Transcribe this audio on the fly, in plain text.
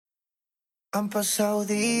Han pasado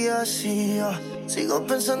días y yo sigo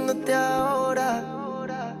pensándote ahora.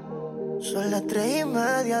 Son las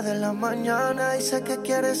 3:30 de la mañana y sé que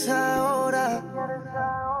quieres ahora.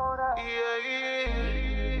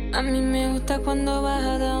 A mí me gusta cuando vas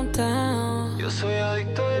a downtown. Yo soy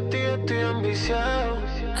adicto de ti, estoy ambiciado.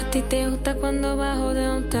 A ti te gusta cuando bajo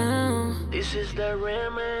downtown. This is the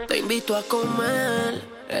remix. Te invito a comer,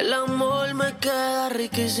 el amor me queda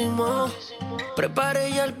riquísimo.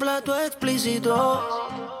 Preparé ya el plato explícito.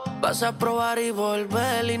 Vas a probar y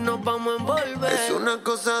volver y nos vamos a envolver. Es una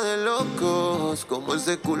cosa de locos, como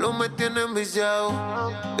ese culo me tiene enviciado.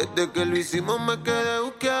 Desde que lo hicimos me quedé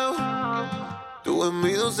buqueado. Tus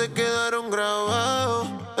envidios se quedaron grabados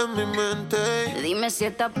en mi mente. Dime si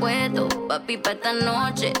estás puesto, papi, pa' esta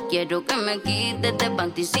noche. Quiero que me quites este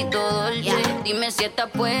panticito dolce. Dime si estás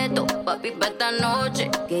puesto, papi, pa' esta noche,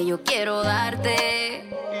 que yo quiero darte.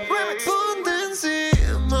 Ponte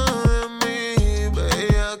encima de mí,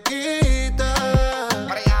 bellaquita.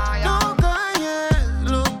 No calles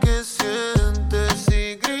lo que sientes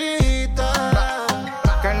y grita.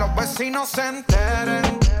 Que los vecinos se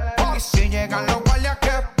enteren. Y si llegan los guardias que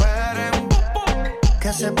esperen.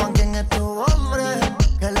 Que sepan quién es tu hombre.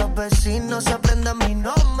 Que los vecinos aprendan mi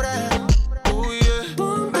nombre.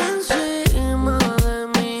 Ponte encima de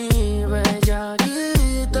mí,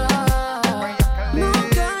 bellaquita. No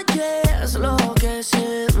calles lo que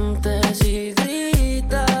sientes y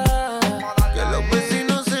grita. Que los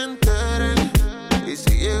vecinos se enteren. Y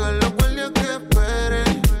si llegan los guardias que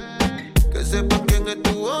esperen. Que sepan quién es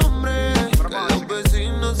tu hombre. Que los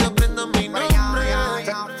vecinos aprendan mi nombre.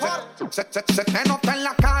 Se te nota en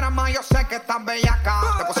la cara, ma, yo sé que estás bellaca.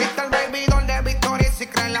 Te pusiste el baby doll de Victoria y si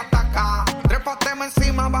crees la ataca. Trépateme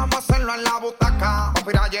encima, vamos a hacerlo en la butaca.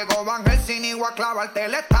 Mira, llegó Van Helsing y voy a clavarte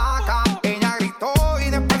la estaca. Ella gritó y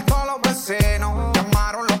despertó a los vecinos.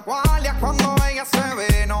 Llamaron los guardias cuando ella se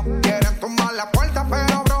vino. Quieren tumbar la puerta,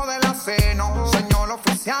 pero bro de la seno. Señor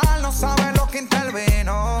oficial, no sabe lo que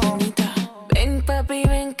intervino. Ven papi,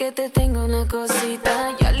 ven que te tengo una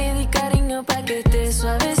cosita. Ya le di cariño pa' que esté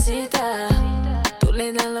suavecita. Tú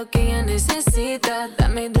le das lo que ella necesita.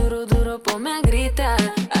 Dame duro, duro, ponme a gritar.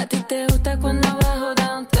 A ti te gusta cuando bajo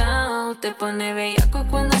downtown. Te pone bellaco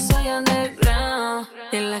cuando soy underground.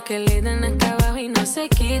 En las que le dan acá abajo y no se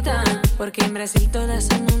quitan. Porque en Brasil todas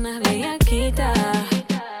son unas bellaquitas.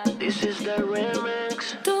 This is the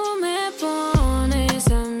remix. Tú me pones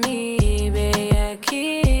a mí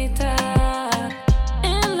bellaquita.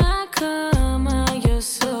 En la cama yo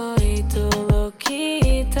soy tu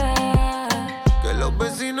loquita. Que los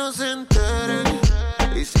vecinos se enteren.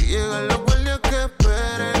 Y si llegan los guardias que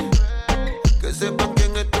esperen. Que sepan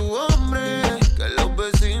quién es tu hombre. Que los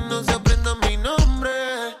vecinos se aprendan mi nombre.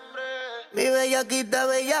 Mi bellaquita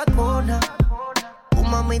bellacona. Tu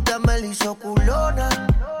mamita me la hizo culona.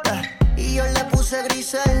 Y yo le puse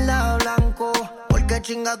gris en la blanco. Porque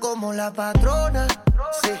chinga como la patrona.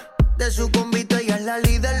 Sí, de su convito ella es la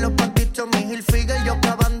líder. Los pantitos, mi Hilfiger. Yo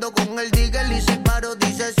cavando con el digger. Y si paro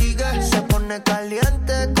dice sigue. Se pone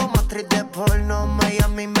caliente como actriz de porno.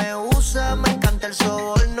 Miami me usa, me encanta el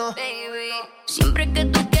soborno. Baby, siempre que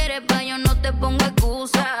tú quieres, pa' yo no te pongo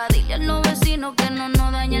excusa. Dile a los vecinos que no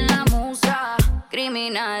nos dañen la musa.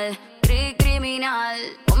 Criminal, criminal.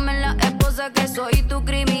 Ponme la esposa que soy tu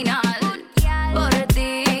criminal. Por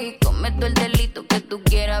ti, cometo el delito que tú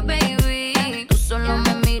quieras, baby. Tú solo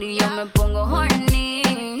me miras y yo me pongo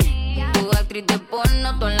horny. Tu actriz de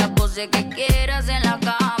porno, todas las poses que quieras en la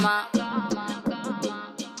cama.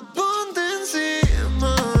 Ponte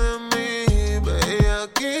encima de mí,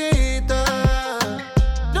 bellaquita.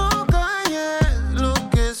 No calles lo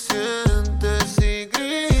que sientes y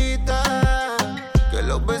grita. Que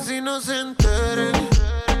los vecinos se enteren.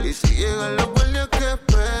 Y si llegan los guardias que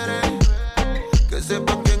esperen. Que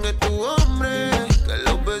sepan quién es tu hombre. Que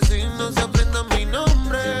los vecinos aprendan mi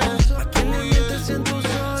nombre. ¿A quién le mientes en tu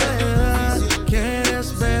soledad?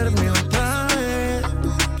 ¿Quieres verme otra vez?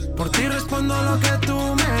 Por ti respondo lo que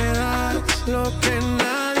tú me das. Lo que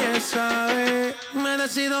nadie sabe. Me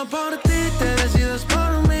decido por ti, te decides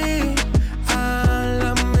por mí. A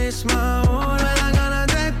la misma hora. Me dan ganas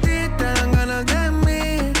de ti, te dan ganas de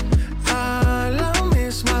mí. A la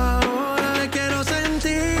misma hora me quiero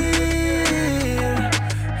sentir.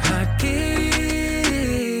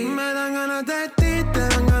 Aquí me dan ganas de ti, te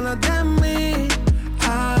dan ganas de mí.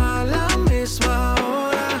 A la misma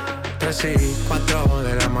hora. 3 y 4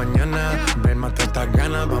 de la mañana. Ven, mata estas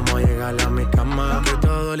ganas, vamos a llegar a mi cama. Que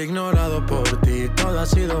todo lo ignorado por ti, todo ha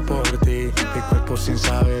sido por ti. Mi cuerpo sin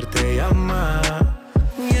saber te llama.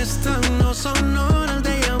 Y estas no son horas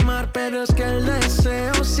de llamar, pero es que el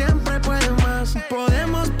deseo siempre puede más.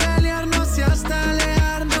 Podemos pelearnos y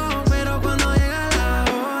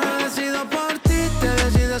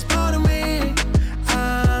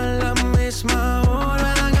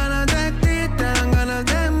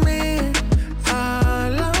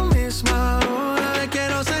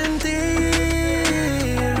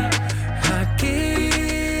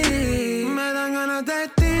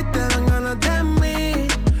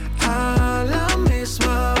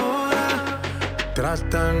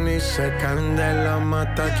se caen de la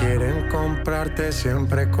mata, quieren comprarte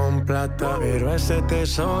siempre con plata, pero ese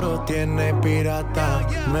tesoro tiene pirata.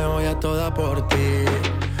 Me voy a toda por ti.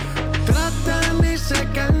 Tratan y se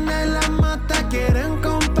caen de la mata, quieren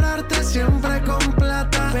comprarte siempre con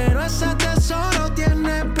plata, pero ese tesoro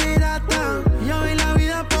tiene pirata. Yo doy la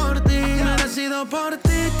vida por ti, me decido por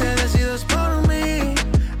ti, te decides por mí.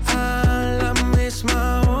 A la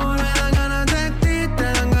misma hora me dan ganas de ti, te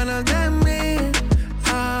dan ganas de mí.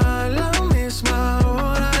 A la misma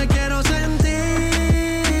hora te quiero sentir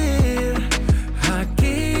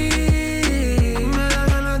aquí. Me dan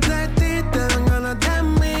ganas de ti, te dan ganas de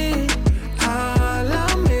mí. A la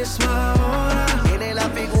misma hora. Tiene la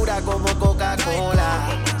figura como Coca-Cola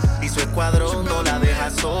y su escuadrón no la deja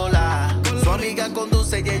sola. Su amiga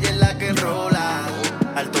conduce y ella es la que enrola.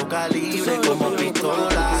 Alto calibre como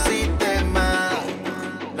pistola. Sistema,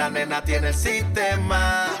 la nena tiene el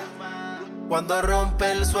sistema. Cuando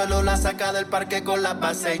rompe el suelo la saca del parque con la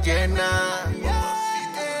base llena.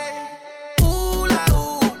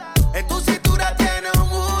 En tu cintura tiene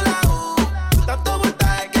un hula hoop. Tanto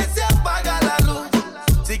voltaje que se apaga la luz.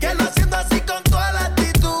 Síguelo haciendo así con toda la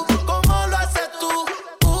actitud, como lo haces tú.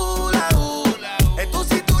 Hula hoop. En tu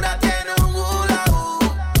cintura tiene un hula hoop.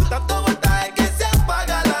 Tanto voltaje que se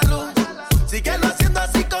apaga la luz. Síguelo haciendo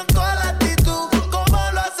así con toda la actitud,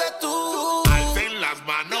 como lo haces tú. Alcen las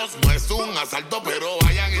manos, no es un asalto, pero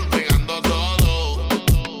vayan entregando todo.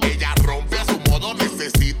 Ella rompe a su modo,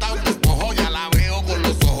 necesita un despojo, ya la veo con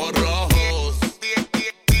los ojos rojos.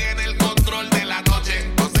 Tiene el control de la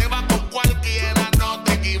noche, no se va con cualquiera, no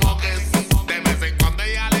te equivoques. De vez en cuando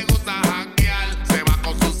ella le gusta janguear, se va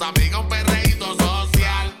con sus amigas, un perreíto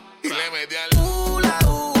social y le mete al... Hula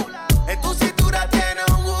hoop. En tu cintura tiene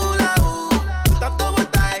un hula hoop. Tanto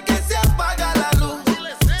voltaje que se apaga la luz.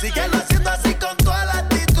 Síguelo haciendo así con toda la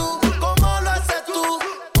actitud, como lo haces tú.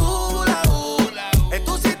 Hula hoop. En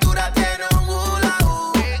tu cintura tiene un hula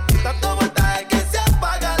hoop. Tanto voltaje que se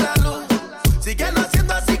apaga la luz. Síguelo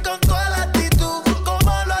haciendo así con toda la actitud,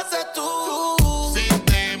 como lo haces tú.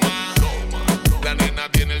 Sistema, la nena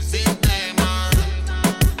tiene el sistema.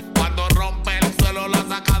 Cuando rompe el suelo la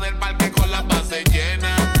saca del parque con la base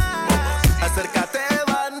llena. Acércate,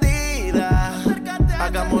 bandida,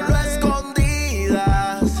 hagámoslo a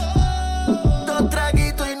escondidas. Dos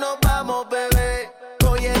traguitos y nos vamos, bebé.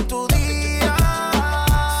 Hoy es tu día.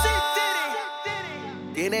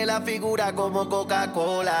 Tiene la figura como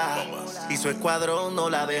Coca-Cola y su escuadrón no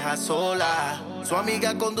la deja sola. Su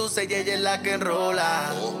amiga conduce y ella es la que enrola.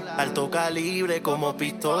 Alto calibre como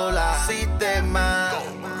pistola. Sistema,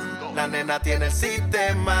 la nena tiene el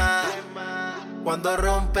sistema. Cuando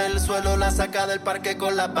rompe el suelo la saca del parque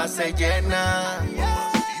con la base llena.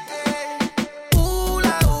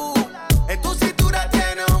 Hula hoop. En tu cintura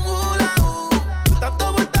tiene un hula hoop.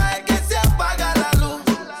 Tanto voltaje que se apaga la luz.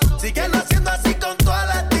 Síguelo haciendo así con toda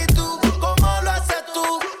la actitud, como lo haces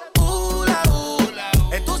tú. Hula hoop.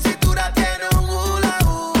 En tu cintura tiene un hula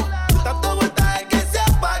hoop. Tanto voltaje que se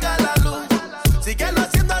apaga la luz. Síguelo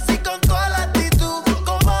haciendo así con toda la actitud,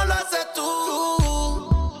 como lo haces tú.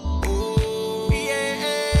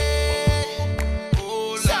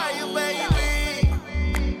 Sheby, baby.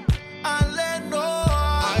 Alenos.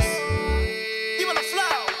 Dímelo,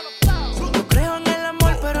 Flow. Yo creo en el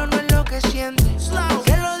amor, pero no es lo que sientes.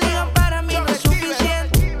 Que lo digan para mí no es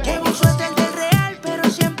suficiente. Llevo suerte el del real, pero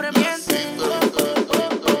siempre miente.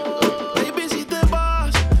 Baby, si te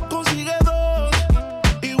vas, consigue dos.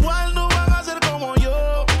 Igual no van a ser como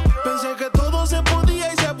yo. Pensé que todo se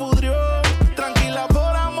podía y se pudrió. Tranquila,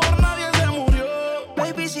 por amor nadie se murió.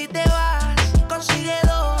 Baby, si te vas, consigue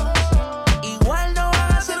dos. Igual no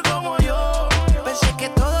van a ser como yo. Pensé que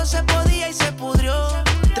todo se podía y se pudrió.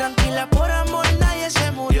 Tranquila, por amor nadie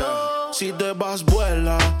se murió. Si te vas,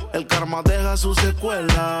 vuela. El karma deja sus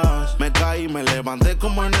secuelas. Me caí, me levanté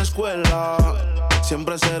como en la escuela.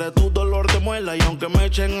 Siempre seré tu dolor de muela. Y aunque me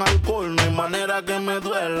echen alcohol, no hay manera que me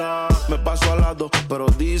duela. Me paso al lado, pero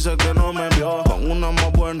dice que no me vio. Con una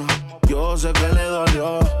más buena, yo sé que le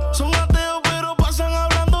dolió. Son ateos, pero pasan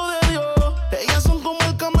hablando de Dios. Ellas son como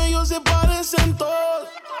el camello, se parecen todos.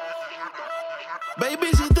 Baby,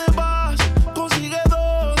 si te vas, consigue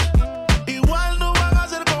dos. Igual no van a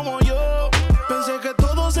ser como yo. Pensé que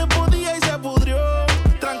todo se podía y se pudrió.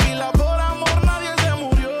 Tranquila, por amor nadie se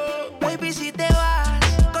murió. Baby, si te vas,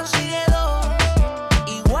 consigue dos.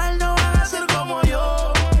 Igual no van a ser como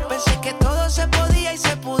yo. Pensé que todo se podía y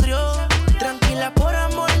se pudrió. Tranquila, por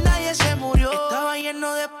amor nadie se murió. Estaba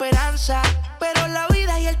lleno de esperanza, pero la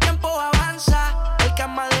vida y el tiempo avanza. El que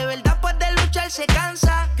ama de verdad pues de luchar se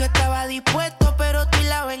cansa. Yo estaba dispuesto, pero tú y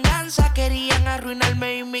la venganza querían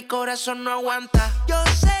arruinarme y mi corazón no aguanta. Yo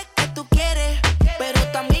sé que quiere, pero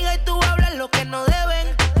tu amiga y tú hablan lo que no deben.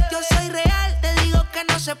 Yo soy real, te digo que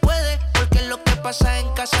no se puede, porque lo que pasa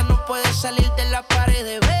en casa no puede salir de la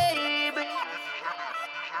pared, baby.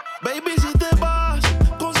 Baby, si te vas,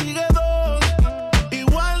 consigue dos.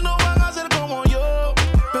 Igual no van a ser como yo.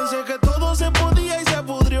 Pensé que todo se podía y se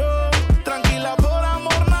pudrió. Tranquila, por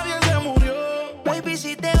amor nadie se murió. Baby,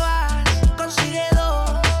 si te vas, consigue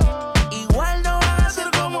dos. Igual no van a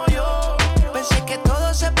ser como yo. Pensé que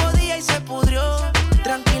todo se podía y se pudrió.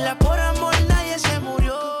 Tranquila, por amor nadie se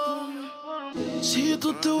murió. Si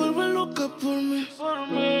tú te vuelves loca por mí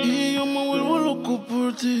y yo me vuelvo loco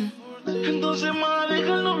por ti, entonces más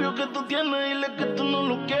deja el novio que tú tienes, dile que tú no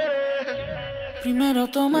lo quieres. Primero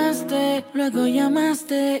tomaste, luego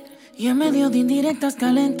llamaste y en medio de indirectas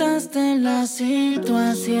calentaste la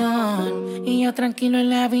situación. Y yo tranquilo en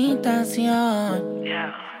la habitación,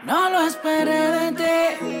 no lo esperé de ti.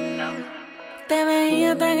 Te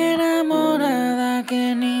veía tan enamorada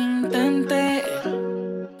que ni intenté.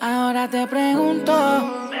 Ahora te pregunto,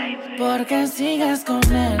 ¿por qué sigues con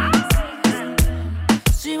él?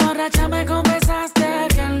 Si borracha me confesaste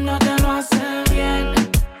que él no te lo hace bien.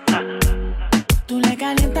 Tú le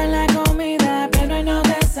calientas la comida, pero él no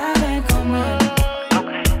te sabe comer.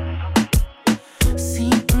 Si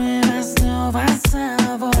pruebas no vas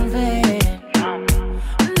a volver.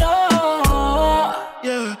 No.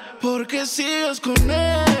 Yeah, ¿por qué sigues con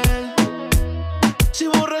él? Si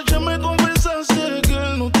borracha me confesaste que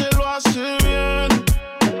él no te lo hace bien.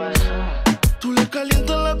 Tú le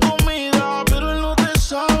calientas la comida, pero él no te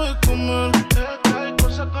sabe comer. Hay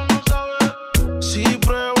cosas que no sabes. Si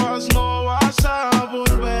pruebas no vas a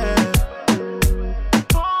volver.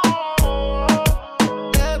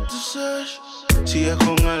 Entonces, sigues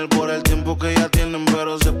con él por el tiempo que ya tienen,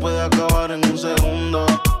 pero se puede acabar en un segundo.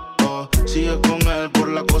 Sigues con él por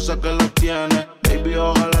la cosa que lo tiene. Baby,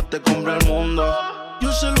 ojalá te compre el mundo.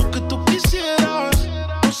 Yo sé lo que tú quisieras.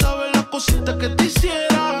 No sabes las cositas que te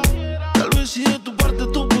hiciera. Tal vez si de tu parte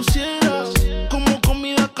tú pusieras, como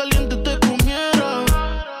comida caliente te comiera.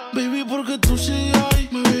 Baby, porque tú sigues ahí.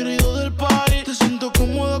 Me hubiera ido del party. Te siento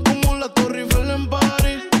cómoda como la Torre Eiffel en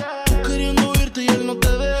París. Tú queriendo irte y él no te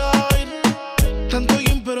deja ir. Tanto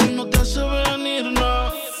bien, pero él no te hace venir,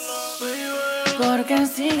 no. ¿Por qué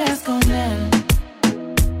sigues con él?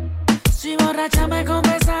 Si borracha me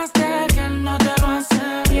confesaste que él no te lo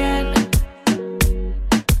hace bien.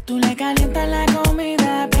 Tú le calientas la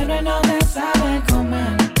comida, pero él no te sabe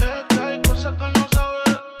comer. Hay cosas que no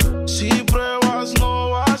sabes. Si pruebas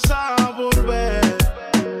no vas a volver.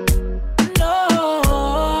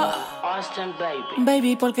 No. Austin, baby.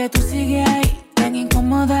 Baby, porque tú sigues ahí, tan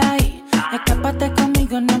incómoda ahí. Escápate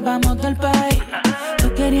conmigo, nos vamos del país.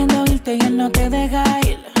 Tú queriendo irte y él no te deja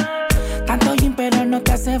ir. Tanto gym, pero no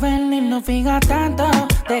te hace venir. No fijas tanto,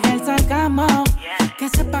 deja el sarcasmo. Que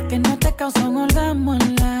sepa que no te causa un orgasmo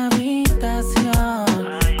en la habitación.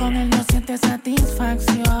 Con él no sientes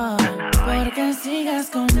satisfacción. ¿Por qué sigues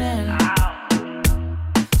con él?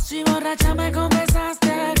 Si borracha me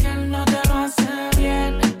confesaste que él no te lo hace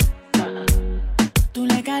bien. Tú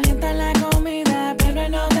le calientas la comida, pero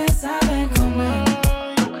él no te sabe comer.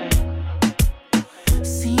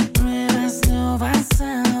 Si pruebas no vas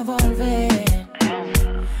a volver.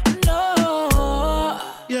 No.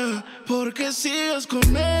 Yeah, ¿por qué sigues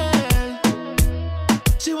con él?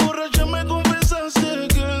 Si borracha me confesaste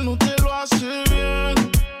que él no te lo hace bien.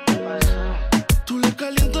 Tú le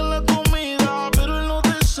calientas la comida, pero él no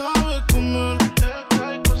te sabe comer.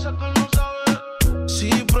 Hay cosas que no sabes. Si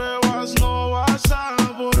pruebas no vas a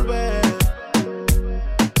volver.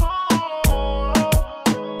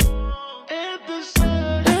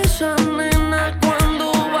 Esa nena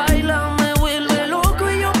cuando baila me vuelve loco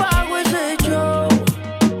y yo pago ese show.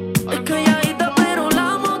 Es calladita pero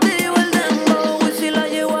la motiva el dembow y si la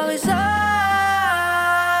llevo a besar.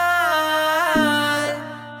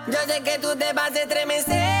 Yo sé que tú te vas a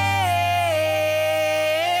estremecer.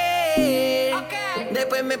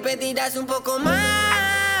 Después me pedirás un poco más.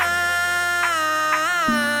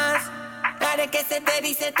 Haré que se te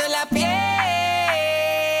erice toda la piel.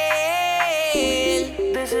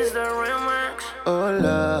 This is the remix.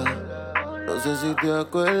 Hola, no sé si te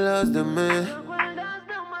acuerdas de mí.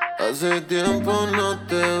 Hace tiempo no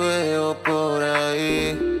te veo por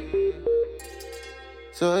ahí.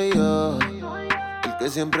 Soy yo, el que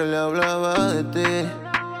siempre le hablaba de ti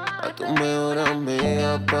a tu mejor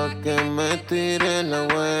amiga pa' que me tire la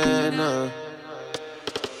buena.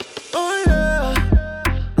 Hola,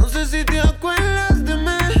 no sé si te acuerdas de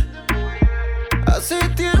mí. Hace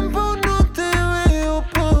tiempo no te veo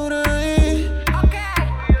por ahí.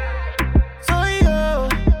 Soy yo,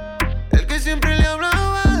 el que siempre le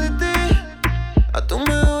hablaba de ti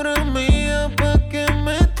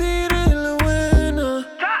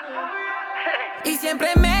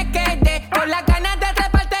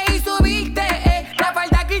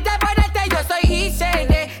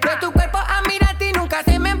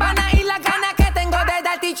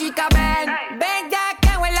mi chica, ven. Ven ya que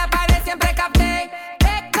en la pared siempre capté.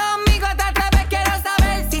 Ven conmigo, te atreves, quiero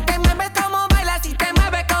saber. Si te mueves como bailas, si te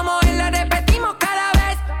mueves como él, lo repetimos cada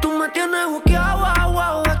vez. Tú me tienes buqueado, wow,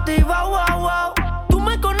 wow, activa, wow, wow. Tú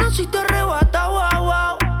me conociste arrebatado, wow,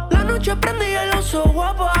 wow. La noche prende y el oso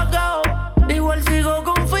guapo apagado. Igual sigo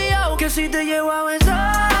confiado que si te llevo a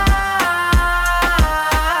besar.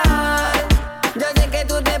 Yo sé que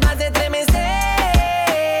tú te vas a estremecer.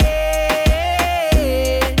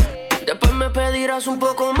 Después me pedirás un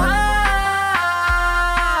poco más.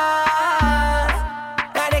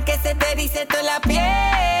 Haré que se te erice toda la piel.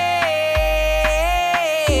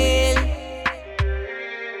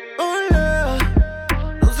 Hola,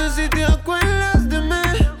 no sé si te acuerdas de mí.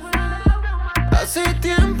 Hace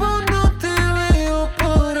tiempo no te veo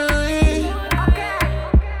por ahí.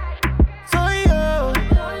 Soy yo,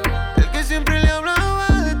 el que siempre le hablaba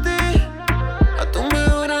de ti a tu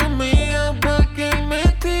mejor amiga pa' que me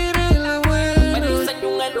tire la buena.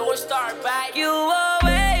 ¿Qué hubo,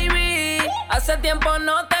 baby? Hace tiempo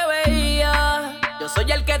no te veía. Yo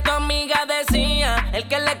soy el que tu amiga decía, el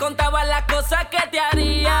que le contaba las cosas que te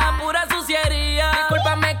haría. Pura suciería.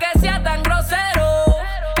 Discúlpame que sea tan grosero.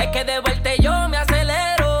 Es que de vuelta yo me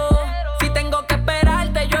acelero. Si tengo que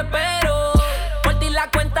esperarte, yo espero. Por ti la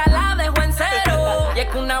cuenta la dejo en cero. Y es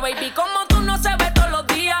que una baby como tú no se ve todos los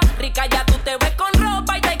días. Rica ya tú te ves con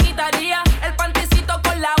ropa y te quitaría el panticito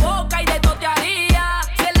con la boca y de todo te haría.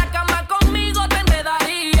 Si en la cama conmigo te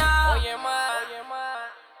enredaría. Oye, ma.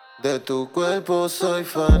 De tu cuerpo soy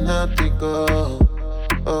fanático.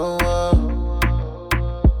 Oh, oh.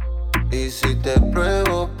 Y si te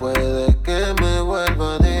pruebo puede que me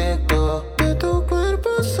vuelva adicto. De tu cuerpo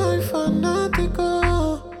soy fanático.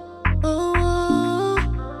 Oh, oh.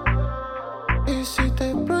 Y si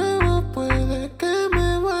te pruebo puede que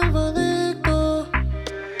me vuelva adicto.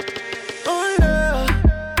 Hola,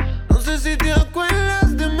 no sé si te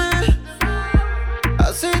acuerdas de mí.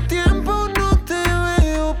 Hace tiempo no te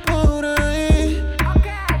veo por ahí.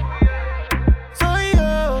 Soy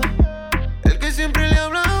yo, el que siempre le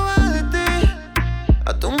hablaba de ti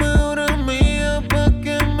a tu mejor amiga pa'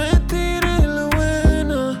 que me tire la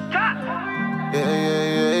buena. Yeah, yeah,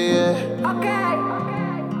 yeah, yeah.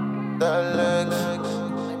 Dale.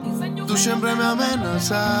 Tú siempre me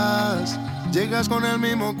amenazas. Llegas con el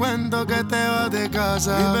mismo cuento que te vas de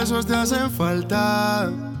casa. Mis besos te hacen falta.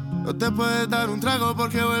 No te puedes dar un trago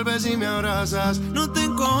porque vuelves y me abrazas. No te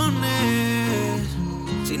encojones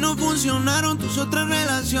si no funcionaron tus otras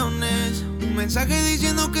relaciones. Un mensaje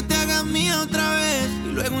diciendo que te hagas mía otra vez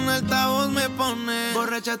y luego un altavoz me pone.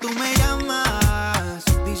 Borracha tú me llamas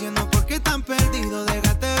diciendo por qué tan perdido,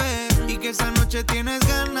 déjate ver. Y que esta noche tienes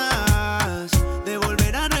ganas de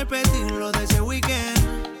volver a repetir lo de ese weekend.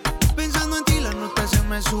 Pensando en ti la nota se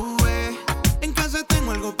me sube. En casa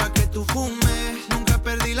tengo algo pa' que tú fumes. Nunca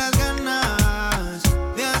perdí las ganas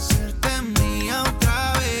de hacerte mía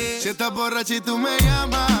otra vez. Si estás borracha y tú me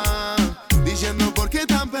llamas diciendo por qué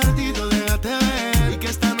tan perdido, déjate ver. Y que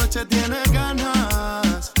esta noche tienes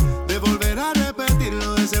ganas de volver a repetir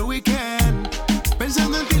lo de ese weekend.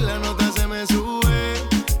 Pensando en ti la nota se me sube.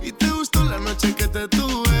 Y te gustó la noche que te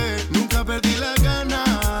tuve. Nunca perdí las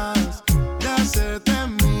ganas de hacerte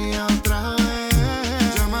mía otra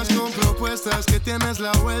vez. Llamas con propuestas que tienes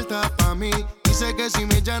la vuelta pa' mí. Dice que si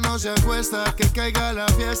mi ya no se acuesta, que caiga la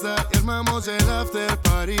fiesta y armamos el after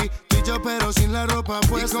party. Tú y yo pero sin la ropa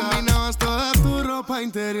puesta. Y combinabas toda tu ropa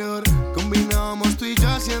interior. Combinábamos tú y yo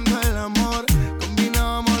haciendo el amor.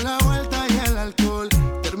 Combinábamos la vuelta y el alcohol.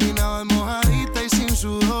 Terminabas mojadita y sin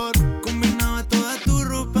sudor. Combinaba toda tu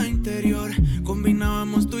ropa interior.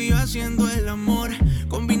 Combinábamos tú y yo haciendo el amor.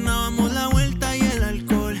 Combinábamos la vuelta y el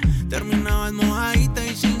alcohol. Terminabas mojadita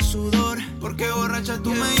y sin sudor. Porque borracha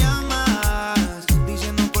tú me llamas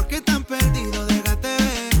diciendo por qué tan perdido, déjate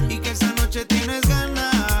ver. Y que esta noche tienes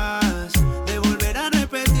ganas de volver a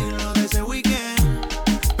repetir lo de ese weekend.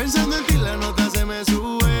 Pensando en ti la nota se me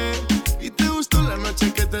sube. Y te gustó la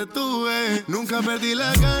noche que te tuve. Nunca perdí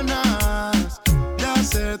las ganas de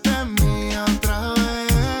hacerte mía otra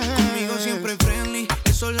vez. Conmigo siempre friendly.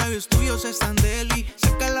 Esos labios tuyos están deli.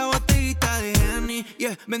 Saca la botellita de Henny.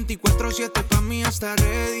 Yeah, 24/7 pa' mí está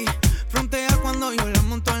ready. Frontea cuando yo la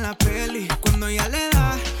monto en la peli. Cuando ella le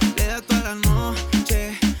da toda la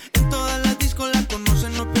noche. En todas las discos la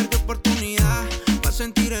conocen, no pierde oportunidad. Va a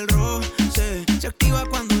sentir el roce. Se activa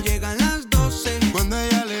cuando llegan las 12. Cuando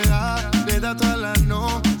ella le da toda la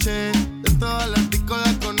noche. En todas las discos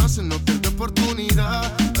la conocen, no pierde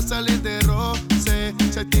oportunidad. Va a salir de roce.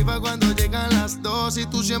 Se activa cuando llegan las 2 y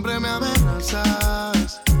tú siempre me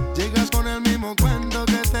amenazas. Llegas con el mismo cuento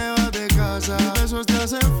que te vas de casa. Mis besos te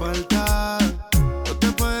hacen falta. No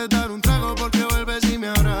te puedes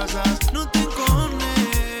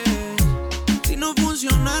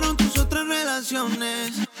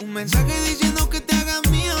un mensaje diciendo que te hagas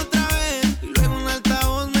mía otra vez. Y luego un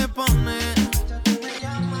altavoz me pone.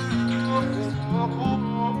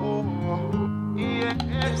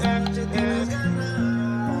 Esta noche tienes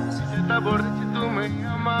ganas. Si estás borracha tú me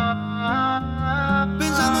llamas.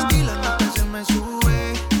 Pensando en ti la nota se me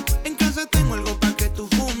sube. En casa tengo algo pa' que tú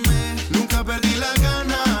fumes. Nunca perdí las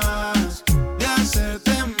ganas de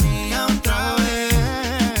hacerte mía otra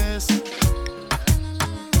vez.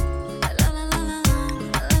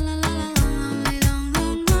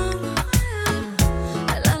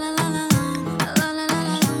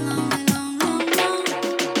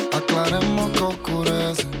 Aclaremos que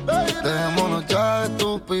oscurece. Dejémonos ya de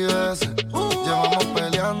estupideces. Llevamos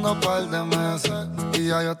peleando un par de meses y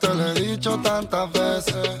ya yo te lo he dicho tantas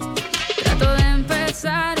veces. Trato de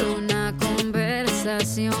empezar una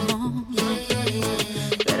conversación,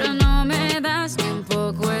 pero no me das ni un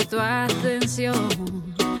poco de tu atención.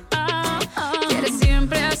 Quieres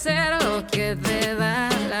siempre hacer lo que te da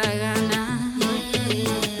la gana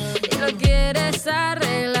y lo quieres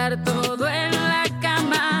arreglar todo en la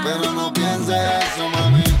cama. Pero no pienses eso,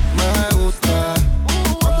 mami. Me gusta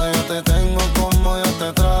cuando yo te tengo como yo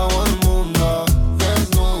te trago el mundo.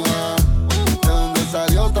 Desnuda, de donde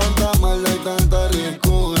salió tanta maldad y tanta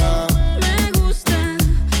ricura. Me gusta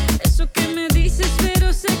eso que me dices,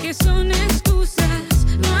 pero sé que son excusas.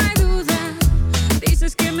 No hay duda.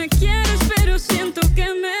 Dices que me quieres, pero siento que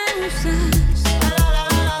me usas.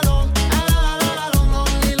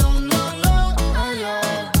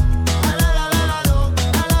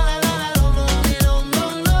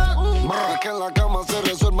 Es que en la cama se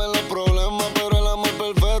resuelven los problemas, pero el amor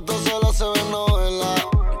perfecto solo se ve en novela.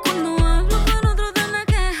 Cuando hablo con otro te me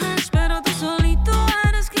quejas, pero tú solito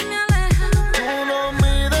eres quien me aleja. Tú no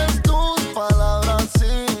mides tus palabras si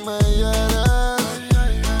me hieres.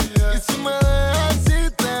 Y si me dejas, si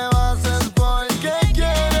te vas es porque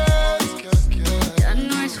quieres. Ya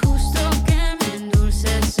no es justo que me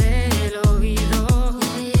endulces el oído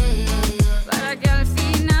para que al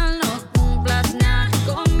final no cumplas nada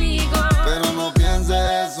conmigo. Pero no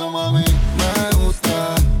pienses eso, mami. Me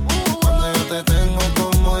gusta cuando yo te tengo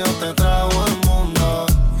como yo te trago el mundo.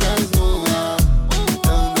 Desnuda, de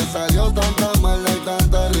donde salió tanta maldad y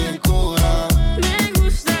tanta ricura. Me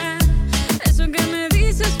gusta eso que me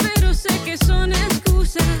dices, pero sé que son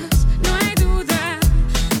excusas. No hay duda.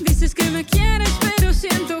 Dices que me quieres, pero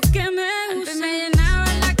siento que me usas. Antes me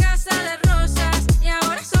llenaba la casa de rosas y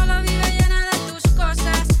ahora solo vive llena de tus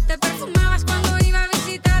cosas. Te perfumabas cuando iba a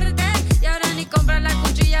visitarte y ahora ni compras la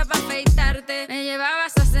cuchilla para afeitarte. Me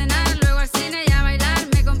llevabas a cenar, luego al cine y a bailar.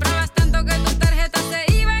 Me comprabas tanto que tu tarjeta se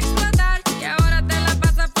iba a explotar y ahora te la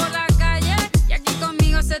pasas por la calle y aquí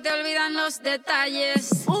conmigo se te olvidan los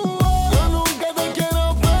detalles. Yo nunca te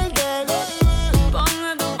quiero perder. Pon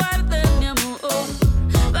de tu parte, mi amor.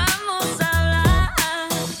 Vamos a hablar.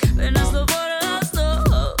 Ven, hazlo por los dos.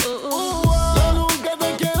 Yo nunca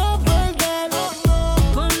te quiero perder.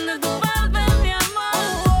 Pon de tu parte, mi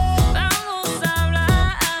amor. Vamos a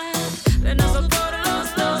hablar. Ven, hazlo por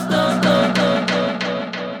los dos.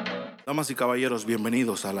 Damas y caballeros,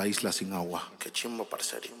 bienvenidos a la isla sin agua. Qué chimbo,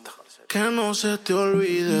 parcerita. Que no se te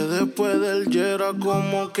olvide después del Yera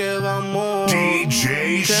cómo quedamos.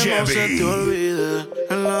 DJ Que no se te Sheby. olvide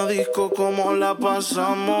en la disco cómo la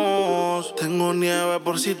pasamos. Tengo nieve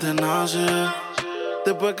por si te nace.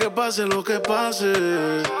 Después que pase lo que pase.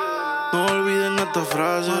 No olviden esta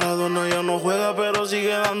frase. Maradona ya no juega pero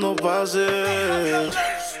sigue dando pases.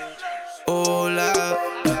 Hola,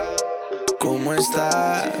 ¿cómo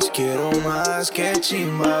estás? Quiero más que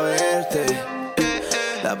chimba verte.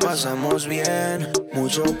 La pasamos bien,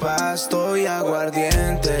 mucho pasto y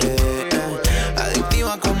aguardiente.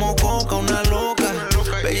 Adictiva como coca, una loca.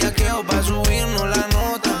 Bellaqueo pa' subirnos la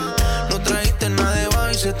nota. No trajiste nada de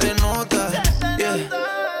baile y se te nota. Yeah.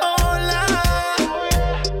 Hola,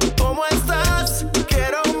 ¿cómo estás?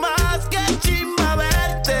 Quiero más que chimba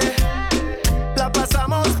verte. La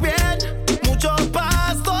pasamos bien, mucho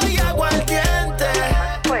pasto y aguardiente.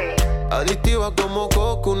 Adictiva como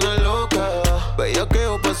coca, una loca.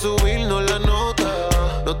 Bellaqueo pa' subirnos la nota.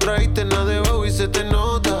 No trajiste nada de bajo y se te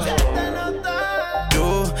nota.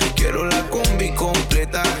 Yo quiero la combi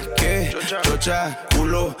completa. Que chocha,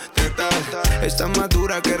 culo, teta. Está más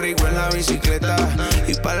dura que rico en la bicicleta.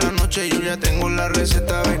 Y para la noche yo ya tengo la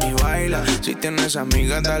receta. Ven y baila. Si tienes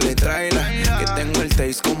amigas, dale, tráela. Que tengo el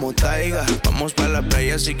taste como Taiga. Vamos pa' la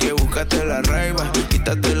playa, así que búscate la raiva.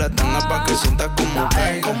 Quítate la tanga pa' que sientas como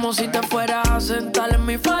caiga. Como si te fueras a sentar en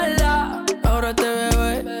mi falda. Ahora te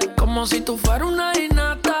bebé, como si tú fueras una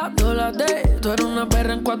inata. Yo la de, tú eres una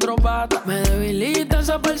perra en cuatro patas. Me debilita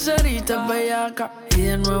esa parcerita bellaca y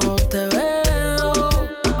de nuevo te veo.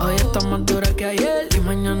 Hoy está más dura que ayer y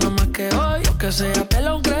mañana más que hoy. Lo que sea te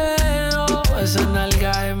lo creo. Esa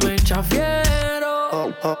nalga me echa fiero.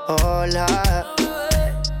 Hola,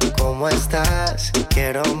 ¿cómo estás?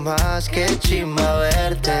 Quiero más que chimba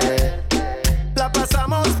verte. La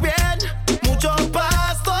pasamos bien, mucho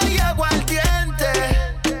pasto y aguardiente.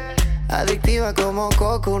 Adictiva como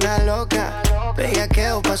coco, una loca.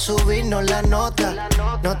 Bellaqueo pa' subirnos la nota.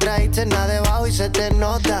 No trajiste nada debajo y se te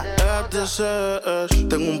nota.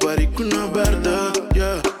 Tengo un perico y una verde,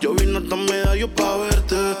 yeah. Yo vine hasta medallo pa'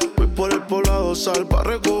 verte. Voy por el poblado sal pa'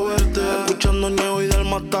 recogerte. Escuchando Ñejo y del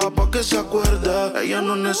mata pa' que se acuerde. Ella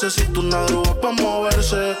no necesita una droga pa'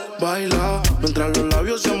 moverse. Baila mientras los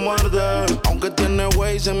labios se muerden. Aunque tiene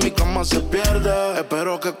ways en mi cama se pierde.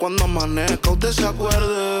 Espero que cuando amanezca usted se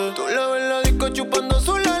acuerde. Tú la ves en la disco chupando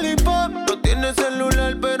su lollipop. No tiene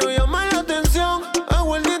celular pero llama la atención.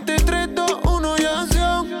 Aguardiente 3, 2, 1 y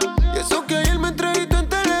acción. Y eso que ayer me entrevistó en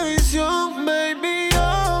televisión. Baby,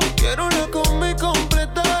 yo quiero una combi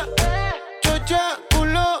completa. Chocha,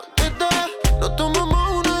 culo, teta. Nos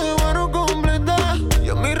tomamos una de guaro completa.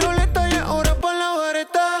 Yo mi roleta y es hora pa' la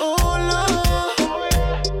vareta. Hola,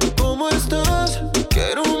 ¿cómo estás?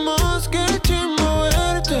 Quiero más que chimba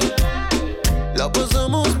verte. La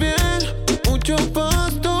pasamos bien, mucho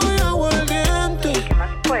pasto y aguardiente.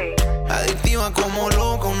 Adictiva como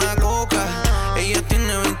loca, una loca. Ella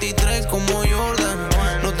tiene 23 como Jordan.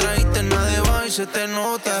 No trajiste nada de baile y se te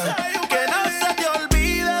nota. Que no se te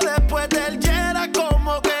olvide después del Yera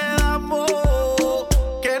como quedamos.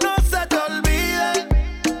 Que no se te olvide,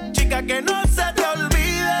 chica, que no se te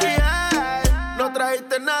olvide, yeah. No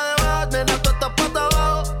trajiste nada de baile, nena, todo está pa'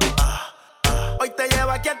 abajo. Hoy te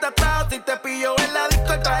llevo aquí al tratado. Si te pillo en la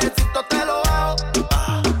disco, el trajecito te lo bajo.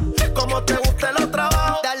 Como te guste los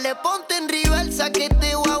trabajos. Dale, ponte en reversa que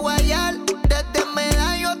te voy a guayar. Desde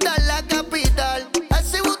Medallo hasta la capital. A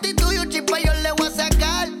ese booty tuyo, chispa, yo le voy a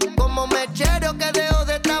sacar. Como mechero que dejo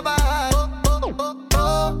de trabajar.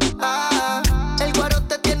 El guaro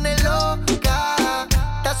te tiene loca.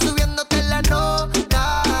 Está subiéndote la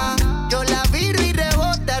nota. Yo la viro y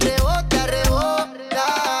rebota, rebota,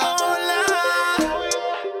 rebota. Hola,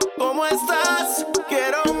 ¿cómo estás?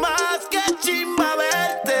 Quiero más que chimba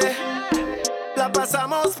verte. La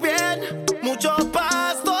pasamos bien, mucho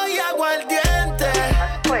pasto y aguardiente.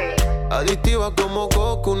 Adictiva como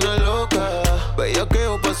coco, una loca.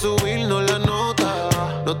 Bellaqueo pa' subirnos la nota.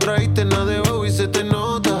 No trajiste